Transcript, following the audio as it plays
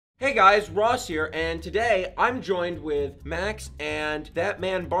Hey guys, Ross here, and today I'm joined with Max and that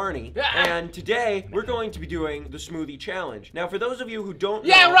man Barney. And today we're going to be doing the smoothie challenge. Now, for those of you who don't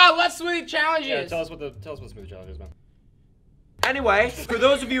know, Rob, what smoothie challenge is? Yeah, tell us what the smoothie challenge is, man. Anyway, for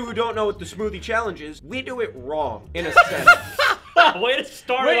those of you who don't know what the smoothie challenge is, we do it wrong in a sense. Way to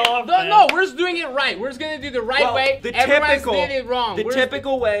start it off, man. No, we're just doing it right. We're just gonna do the right way. Everyone's doing it wrong. The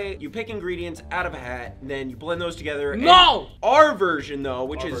typical way, you pick ingredients out of a hat, and then you blend those together. No! And our version, though,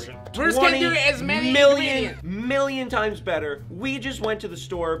 which is we're just gonna do it as many million times better. We just went to the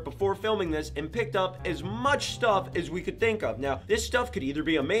store before filming this and picked up as much stuff as we could think of. Now, this stuff could either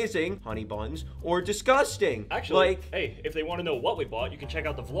be amazing, honey buns, or disgusting. Actually, like, hey, if they want to know what we bought, you can check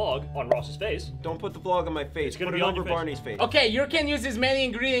out the vlog on Ross's face. Don't put the vlog on my face. It's gonna put be it on over your face. Barney's face. Okay, you can use as many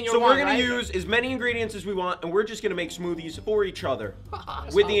ingredients you so want, we're gonna right? use as many ingredients as we want, and we're just gonna make smoothies for each other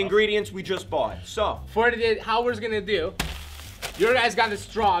with the ingredients we just bought. So for how we're gonna do, you guys got a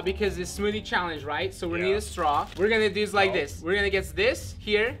straw because it's smoothie challenge, right? So we need a straw. We're gonna do this like this. We're gonna get this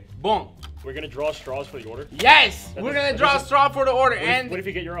here, boom. We're gonna draw straws for the order. Yes, we're gonna draw a straw for the order. What if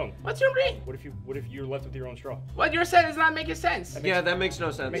you get your own? What's your name? What if you're left with your own straw? What you're saying is not making sense. that makes no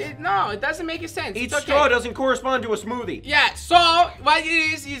sense. No, it doesn't make sense. Each straw doesn't correspond to a smoothie. Yeah, so what it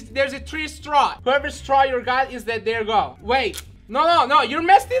is there's a 3 straw. Whoever straw you got is that there go. Wait. No, you're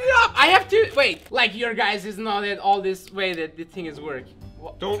messing it up. I have to wait. Like your guys is not that all this way that the thing is working.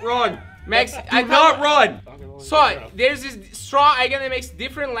 Don't run. Max, do not run. So there's this straw. I'm gonna make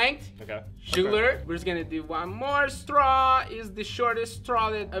different length. Okay. Sugar. We're just gonna do one more straw. Is the shortest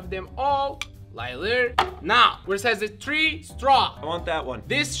straw of them all. Lighter. Now, which has a 3 straw. I want that one.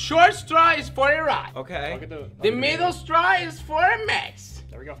 This short straw is for a Rod. Okay. The middle straw is for a Max.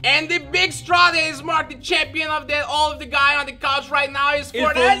 There we go. And the big straw that is marked the champion of that all of the guy on the couch right now is for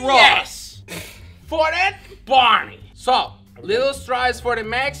Ross. Yes. For that Barney. So little straw is for the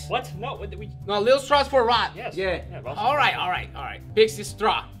Max. What? No, what did we? No, little straw is for Rod. Yes. Yeah. All right. Pick the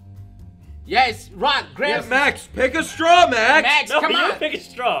straw. Yes, Rod, grab. Yeah, Max, pick a straw, Max. Max, No, come on. you pick a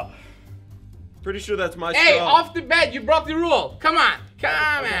straw. Pretty sure that's my straw. Hey, off the bat, you broke the rule. Come on,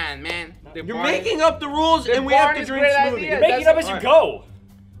 man. You're making up the rules, and we have to drink smoothie. You're making it up as you go.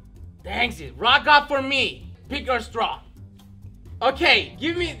 Thanks, it. Rock up for me. Pick your straw. Okay,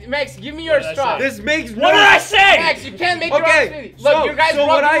 Max, give me your straw. This makes no What did I say? Max, you can't make your own smoothie. so- Look, you guys so broke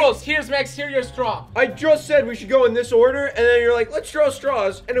what the rules. Here's Max, here's your straw. I just said we should go in this order, and then you're like, let's draw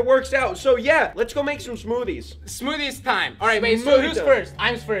straws, and it works out. So yeah, let's go make some smoothies. Smoothies time. All right, wait, so Smoothie who's time. first?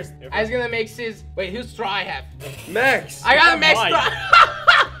 I'm first. I was gonna make his, wait, whose straw I have? Max. I got a Max mine.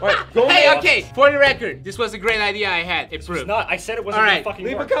 straw. All right, go Hey, Ross. okay, for the record, this was a great idea I had. It's It's not. I said it wasn't All gonna right. fucking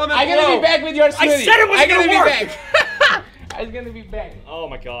Leave a work. comment I'm below. gonna be back with your smoothie. I said it wasn't gonna be work. back. I'm gonna be back. Oh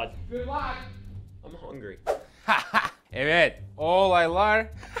my god. Good luck. I'm hungry. Evet. Oh, Aylar.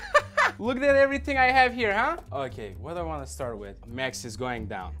 Look at everything I have here, huh? Okay, what do I want to start with? Max is going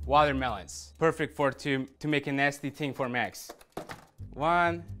down. Watermelons. Perfect to make a nasty thing for Max.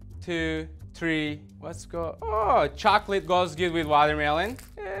 1, 2, 3. Let's go. Oh, chocolate goes good with watermelon.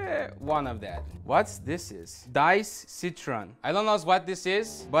 One of that. What's this is? Diced citron. I don't know what this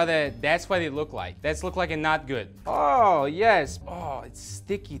is, but that's what it look like. That's look like a not good. Oh, yes. Oh, it's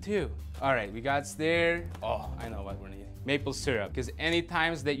sticky too. All right, we got there. Oh, I know what we're needing. Maple syrup, because any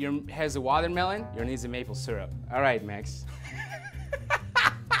times that you has a watermelon, you needs a maple syrup. All right, Max.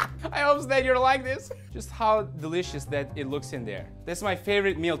 I hope that you're like this. Just how delicious that it looks in there. That's my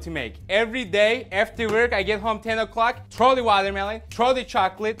favorite meal to make. Every day after work, I get home 10 o'clock, throw the watermelon, throw the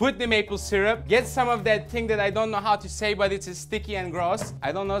chocolate, put the maple syrup, get some of that thing that I don't know how to say, but it's sticky and gross.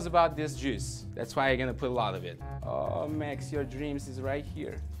 I don't know about this juice. That's why I'm gonna put a lot of it. Oh, Max, your dreams is right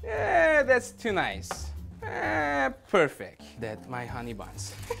here. Yeah, that's too nice. Perfect. That's my honey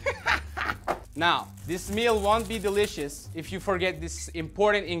buns. Now, this meal won't be delicious if you forget this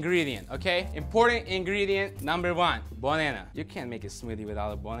important ingredient, okay? Important ingredient number 1, banana. You can't make a smoothie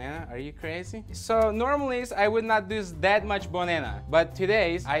without a banana. Are you crazy? So normally I would not do that much banana, but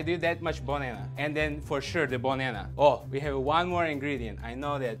today's I do that much banana. And then for sure the banana. Oh, we have one more ingredient. I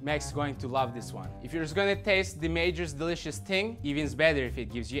know that Max is going to love this one. If you're just gonna taste the major's delicious thing, even's better if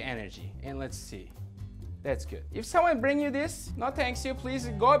it gives you energy. And let's see. That's good. If someone bring you this, no thanks you, please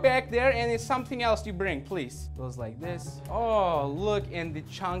go back there and it's something else you bring, please. Goes like this. Oh, look, and the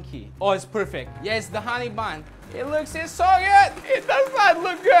chunky. Oh, it's perfect. Yes, the honey bun. It looks so good. It does not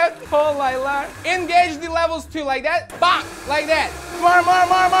look good. Oh, Lila. Engage the levels too, like that. Bang, like that. More.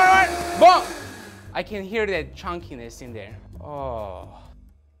 Boom. I can hear that chunkiness in there. Oh.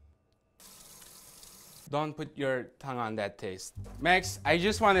 Don't put your tongue on that taste. Max, I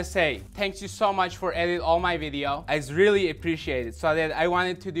just want to say thanks you so much for editing all my video. I really appreciate it. So that I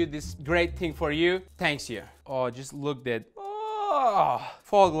wanted to do this great thing for you. Thanks you. Oh, just look that. Oh,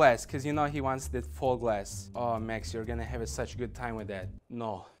 full glass, because you know he wants that full glass. Oh, Max, you're gonna have such a good time with that.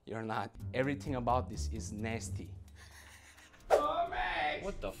 No, you're not. Everything about this is nasty. Oh, Max!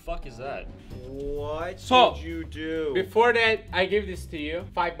 What the fuck is that? What So, did you do? Before that, I give this to you.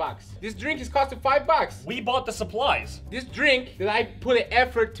 $5. This drink is costing $5. We bought the supplies. This drink that I put an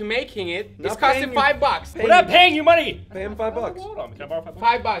effort to making it is Not costing paying you. $5. We're not paying you money. Pay him $5. Hold on, can I borrow $5?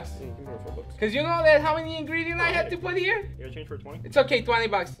 $5. You can borrow $5. Cause you know that how many ingredients I had to put here? You gotta change for 20. It's okay,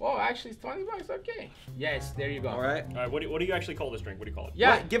 $20. Oh, actually, it's $20. Okay. Yes, there you go. All right. All right, what do you actually call this drink? What do you call it?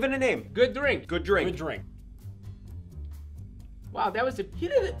 Yeah, What? Give it a name. good drink. Good drink. Good drink. Wow, that was he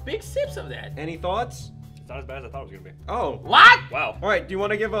did big sips of that. Any thoughts? It's not as bad as I thought it was gonna be. Oh. What? Wow. All right. Do you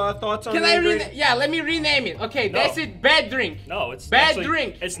want to give thoughts on Can the I ingredient? Yeah, let me rename it. Okay, No. that's it. Bad drink. No, it's Bad actually,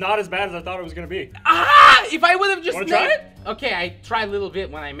 drink. It's not as bad as I thought it was gonna be. Ah! If I would have just Wanna made try it. Okay, I tried a little bit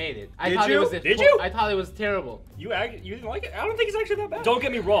when I made it. I Did thought you? it was Did you? I thought it was terrible. You didn't like it? I don't think it's actually that bad. Don't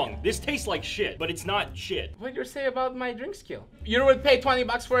get me wrong. This tastes like shit, but it's not shit. What did you say about my drink skill? You would pay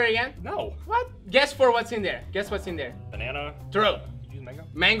 $20 for it again? No. What? Guess for what's in there. Guess what's in there. Banana. True. You use mango?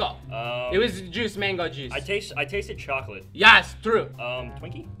 Mango. It was juice, mango juice. I tasted chocolate. Yes, true.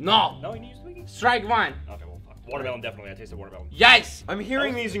 Twinkie? No. No, you didn't use Twinkie? Strike one. Okay, well, fuck. Watermelon, definitely. I tasted watermelon. Yes. I'm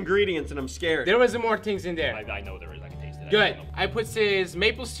hearing these ingredients and I'm scared. There was more things in there. I know there is. I can taste it. Good. I put this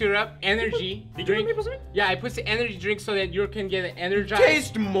maple syrup, energy Did you drink. put maple syrup? Yeah, I put the energy drink so that you can get energized.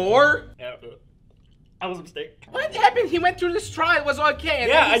 Taste more? Yeah, that was a mistake. What happened? He went through the straw. It was okay. And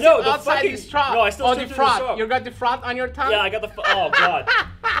Yeah, then he I know, sipped the outside fucking- the straw. No, I still Oh, sipped the through the froth. straw. You got the froth on your tongue? Yeah, I got the. Oh god.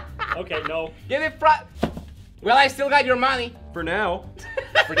 Okay, no. Get it froth. Well, I still got your money. For now.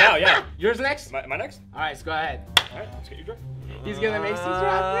 For now, yeah. Yours next? Am I next? All right, let's go ahead. All right, let's get your drink. He's gonna make things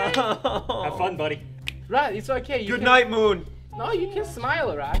right. Have fun, buddy. Right, it's okay. You Good can- night, Moon. No, you can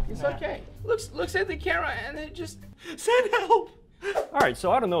smile, right? It's okay. Looks at the camera and it just. Send help. Alright,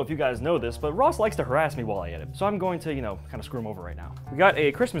 so I don't know if you guys know this, but Ross likes to harass me while I edit. So I'm going to, kind of screw him over right now. We got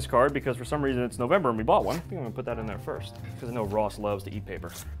a Christmas card because for some reason it's November and we bought one. I think I'm gonna put that in there first because I know Ross loves to eat paper.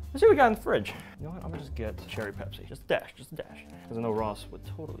 Let's see what we got in the fridge. You know what? I'm gonna just get cherry Pepsi. Just a dash, just a dash. Because I know Ross would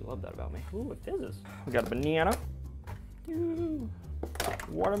totally love that about me. Ooh, it fizzes. We got a banana. Ooh.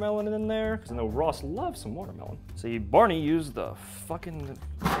 Watermelon in there, because I know Ross loves some watermelon. See, Barney used the fucking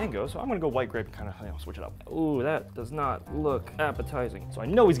mango, so I'm gonna go white grape and kind of switch it up. Ooh, that does not look appetizing. So I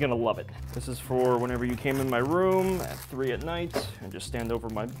know he's gonna love it. This is for whenever you came in my room at 3 at night and just stand over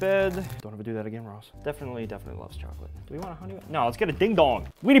my bed. Don't ever do that again, Ross. Definitely loves chocolate. Do we want a honey? No, let's get a ding dong.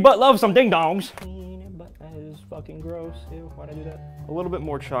 Weenie Butt loves some ding dongs. Weenie Butt, that is fucking gross. Ew, why'd I do that? A little bit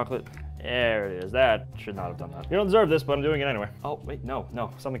more chocolate. There it is. That should not have done that. You don't deserve this, but I'm doing it anyway. Oh, wait, no,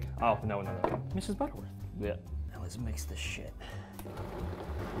 something. Oh, no. Mrs. Butterworth. Yeah. Now let's mix this shit.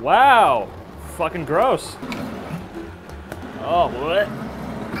 Wow. Fucking gross. Oh, what?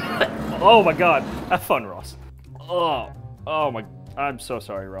 Oh my god. Have fun, Ross. Oh my. I'm so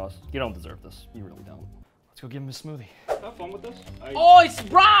sorry, Ross. You don't deserve this. You really don't. Let's go give him a smoothie. Have fun with this. Oh, it's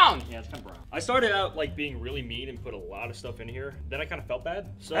brown. Yeah, it's kind of brown. I started out like being really mean and put a lot of stuff in here. Then I kind of felt bad.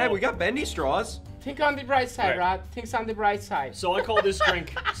 So Hey, we got bendy straws. Think on the bright side, Right. Rod. Think on the bright side. So I call this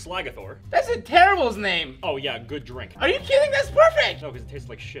drink Slagathor. That's a terrible name. Oh yeah, good drink. Are you kidding? That's perfect. No, because it tastes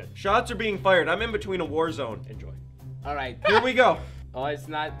like shit. Shots are being fired. I'm in between a war zone. Enjoy. All right. Here we go. Oh, it's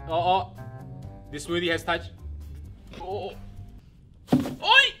not. Oh. This smoothie has touched. Oh.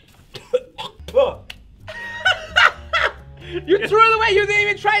 Oi! You threw it away. You didn't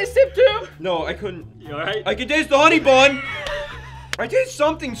even try to sip too. No, I couldn't. You alright? I can taste the honey bun. I taste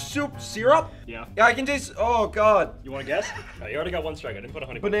something syrup. Yeah. Yeah, I can taste. Oh god. You want to guess? No, you already got one strike. I didn't put a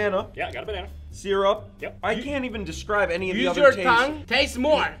honey. Banana, Yeah, I got a banana. syrup. Yep. I can't even describe any of the Use other your tastes. tongue. Taste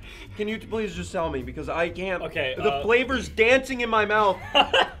more. Can you please just tell me because I can't. Okay, The flavors dancing in my mouth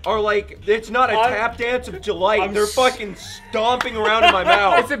are like it's not a I'm- tap dance of delight. I'm They're s- fucking stomping around in my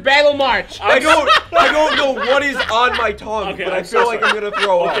mouth. It's a battle march. I don't know what is on my tongue, Okay, but I'm I feel so like sorry. I'm gonna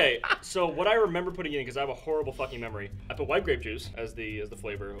throw up. Okay, so what I remember putting in, because I have a horrible fucking memory, I put white grape juice as the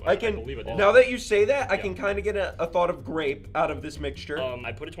flavor. I can. believe it. Now that you say that, I Yeah. can kind of get a thought of grape out of this mixture.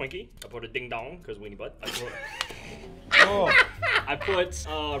 I put a Twinkie. I put a Ding Dong because weenie butt. Oh, I put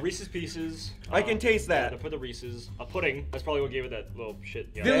Reese's Pieces. I can taste that. I put the Reese's. A pudding. That's probably what gave it that little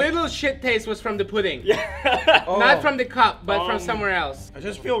shit. The little shit taste was from the pudding. Yeah. Oh. Not from the cup, but from Um, somewhere else. I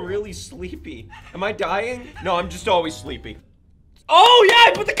just feel really sleepy. Am I dying? No, I'm just always sleepy. Oh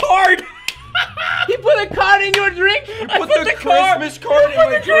yeah, I put the card. He put a card in your drink? Put the Christmas card in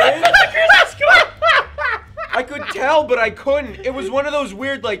my drink. I could tell, but I couldn't. It was one of those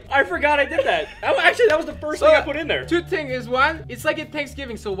weird, like... I forgot I did that. Actually, that was the first thing I put in there. Two things is one, it's like a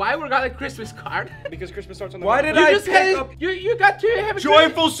Thanksgiving, so why we got a Christmas card? Because Christmas starts on the Why did I pick up... You got to have a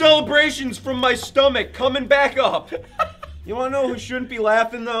Joyful celebrations from my stomach coming back up. You wanna know who shouldn't be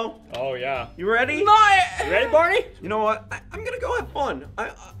laughing, though? Oh, yeah. You ready? No, You ready, Barney? You know what? I'm gonna go have fun.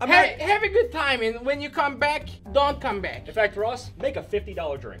 have a good time, and when you come back, don't come back. In fact, Ross, make a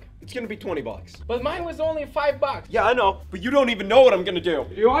 $50 drink. It's gonna be 20 bucks. But mine was only $5. Yeah, I know, but you don't even know what I'm gonna do.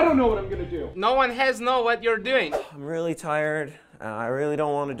 I don't know what I'm gonna do. No one has know what you're doing. I'm really tired. I really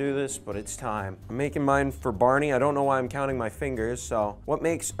don't want to do this, but it's time. I'm making mine for Barney. I don't know why I'm counting my fingers, so what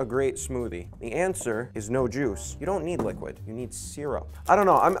makes a great smoothie? The answer is no juice. You don't need liquid, you need syrup. I don't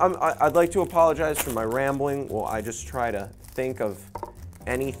know, I'd like to apologize for my rambling. Well, I just try to think of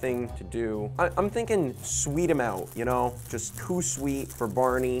anything to do. I'm thinking sweet him out, you know? Just too sweet for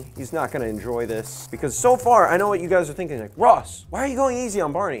Barney. He's not gonna enjoy this. Because so far, I know what you guys are thinking, like, Ross, why are you going easy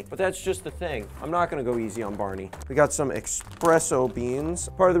on Barney? But that's just the thing. I'm not gonna go easy on Barney. We got some espresso beans.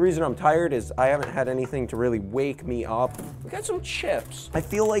 Part of the reason I'm tired is I haven't had anything to really wake me up. We got some chips. I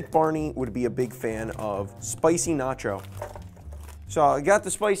feel like Barney would be a big fan of spicy nacho. So I got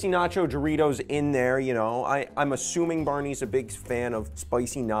the spicy nacho Doritos in there, you know. I'm assuming Barney's a big fan of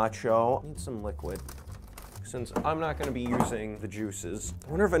spicy nacho. I need some liquid, since I'm not gonna be using the juices. I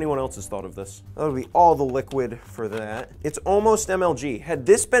wonder if anyone else has thought of this. That would be all the liquid for that. It's almost MLG. Had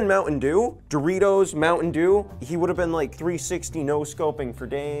this been Mountain Dew, Doritos, Mountain Dew, he would have been like 360 no scoping for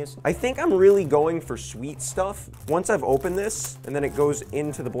days. I think I'm really going for sweet stuff. Once I've opened this and then it goes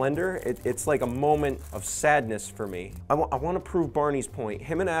into the blender, it's like a moment of sadness for me. I want to prove Barney's point.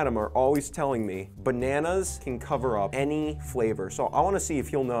 Him and Adam are always telling me bananas can cover up any flavor. So I want to see if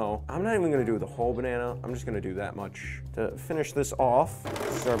he'll know. I'm not even gonna do the whole banana. I'm just gonna do that much. To finish this off,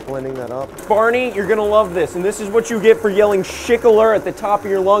 start blending that up. Barney, you're gonna love this, and this is what you get for yelling Schickler at the top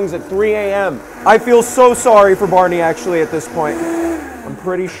of your lungs at 3 a.m. I feel so sorry for Barney actually at this point. I'm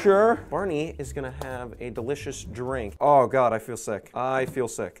pretty sure Barney is gonna have a delicious drink. Oh God, I feel sick. I feel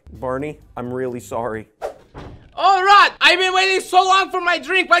sick. Barney, I'm really sorry. All right, I've been waiting so long for my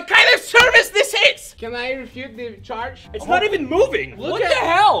drink. What kind of service this is? Can I refute the charge? It's not even moving. What the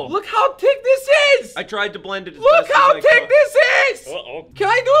hell? Look how thick this is. I tried to blend it as Look best how as I thick could. this is. Uh-oh. Can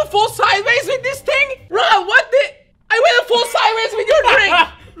I do a full sideways with this thing? Rod, what the? I went a full sideways with your drink.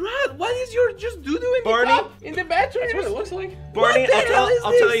 Rod, what is your just doo-doo in Barney? the cup? In the bathroom? That's what it looks like. Barney, What the hell is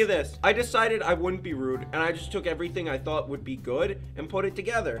I'll tell this? you this. I decided I wouldn't be rude, and I just took everything I thought would be good and put it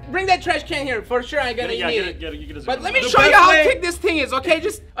together. Bring that trash can here. For sure, I'm gonna need it. Get a But let me The show you best how way- thick this thing is, okay?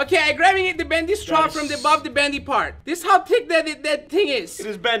 I'm grabbing it, the bendy straw That from is- above the bendy part. This is how thick that thing is. It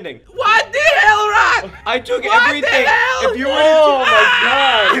is bending. What the hell, Rod? I took What everything. the hell? If you were Oh to my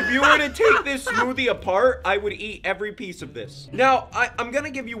God. if you were to take this smoothie apart, I would eat every piece of this. Now, I'm gonna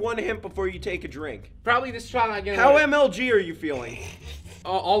give you one hint before you take a drink. Probably the straw not gonna How work. MLG are you feeling?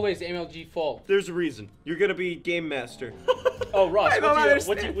 Always MLG full. There's a reason. You're gonna be game master. Oh, Ross, I don't what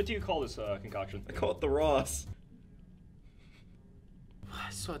understand. do you call this concoction? I call it the Ross.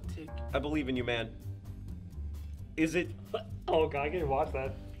 So thick. I believe in you, man. Is it? Oh God, I can't watch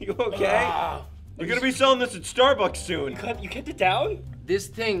that. You okay? You're gonna be selling this at Starbucks soon. You kept it down? This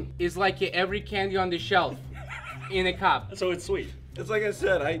thing is like every candy on the shelf in a cup. So it's sweet. It's like I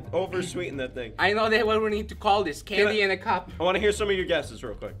said, I over-sweetened that thing. I know that what we need to call this. Candy in a cup. I want to hear some of your guesses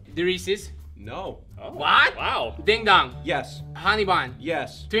real quick. The Reese's. No. Oh, What? Wow. Ding dong. Yes. Honey bun.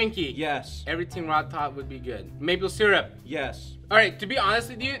 Yes. Twinkie. Yes. Everything Rod thought would be good. Maple syrup. Yes. Alright, to be honest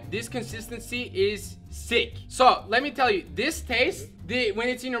with you, this consistency is sick. So, let me tell you, this taste, when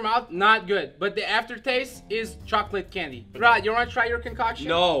it's in your mouth, not good. But the aftertaste is chocolate candy. Rod, you wanna try your concoction?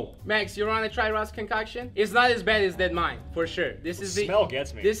 No. Max, you wanna try Rod's concoction? It's not as bad as that mine, for sure. This is the smell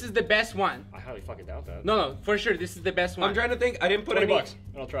gets me. This is the best one. I highly fucking doubt that. No, for sure, this is the best one. I'm trying to think. I didn't put 20 any. bucks,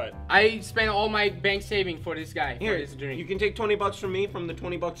 and I'll try it. I spent all my bank saving for this guy, Here, for this drink. you can take 20 bucks from me from the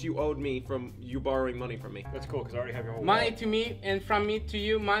 20 bucks you owed me from you borrowing money from me. That's cool, because I already have your whole Money wallet. to me and from me to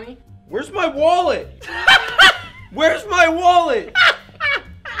you, money. Where's my wallet? Where's my wallet?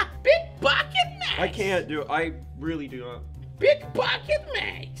 Big pocket Max. I can't do it. I really do not. Big pocket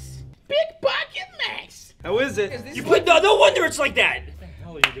Max. Big pocket Max. How is it? Is this You like- put no wonder it's like that. What the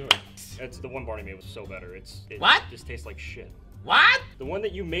hell are you doing? It's the one Barney made was so better. It What? just tastes like shit. What? The one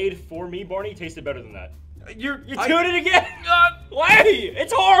that you made for me, Barney, tasted better than that. You're doing it again? Why?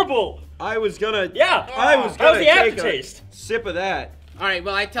 It's horrible. I was gonna. Yeah. I was How's gonna the take aftertaste? a sip of that. All right,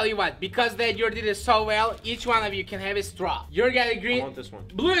 well, I tell you what, because that you did it so well, each one of you can have a straw. You're gonna I green, want this one.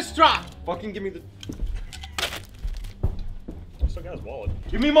 blue straw. Fucking give me the. still got his wallet.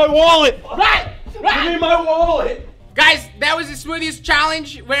 Give me my wallet! Right! Give me my wallet! Guys, that was the Smoothies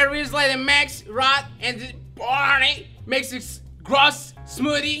challenge where we just let Max, Rod, and Barney makes this gross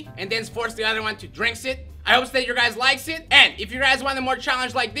smoothie and then force the other one to drink it. I hope that you guys likes it. And if you guys want a more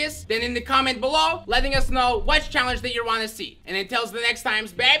challenge like this, then in the comment below, letting us know what challenge that you want to see. And until the next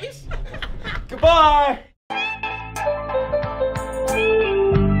times, babies. Goodbye!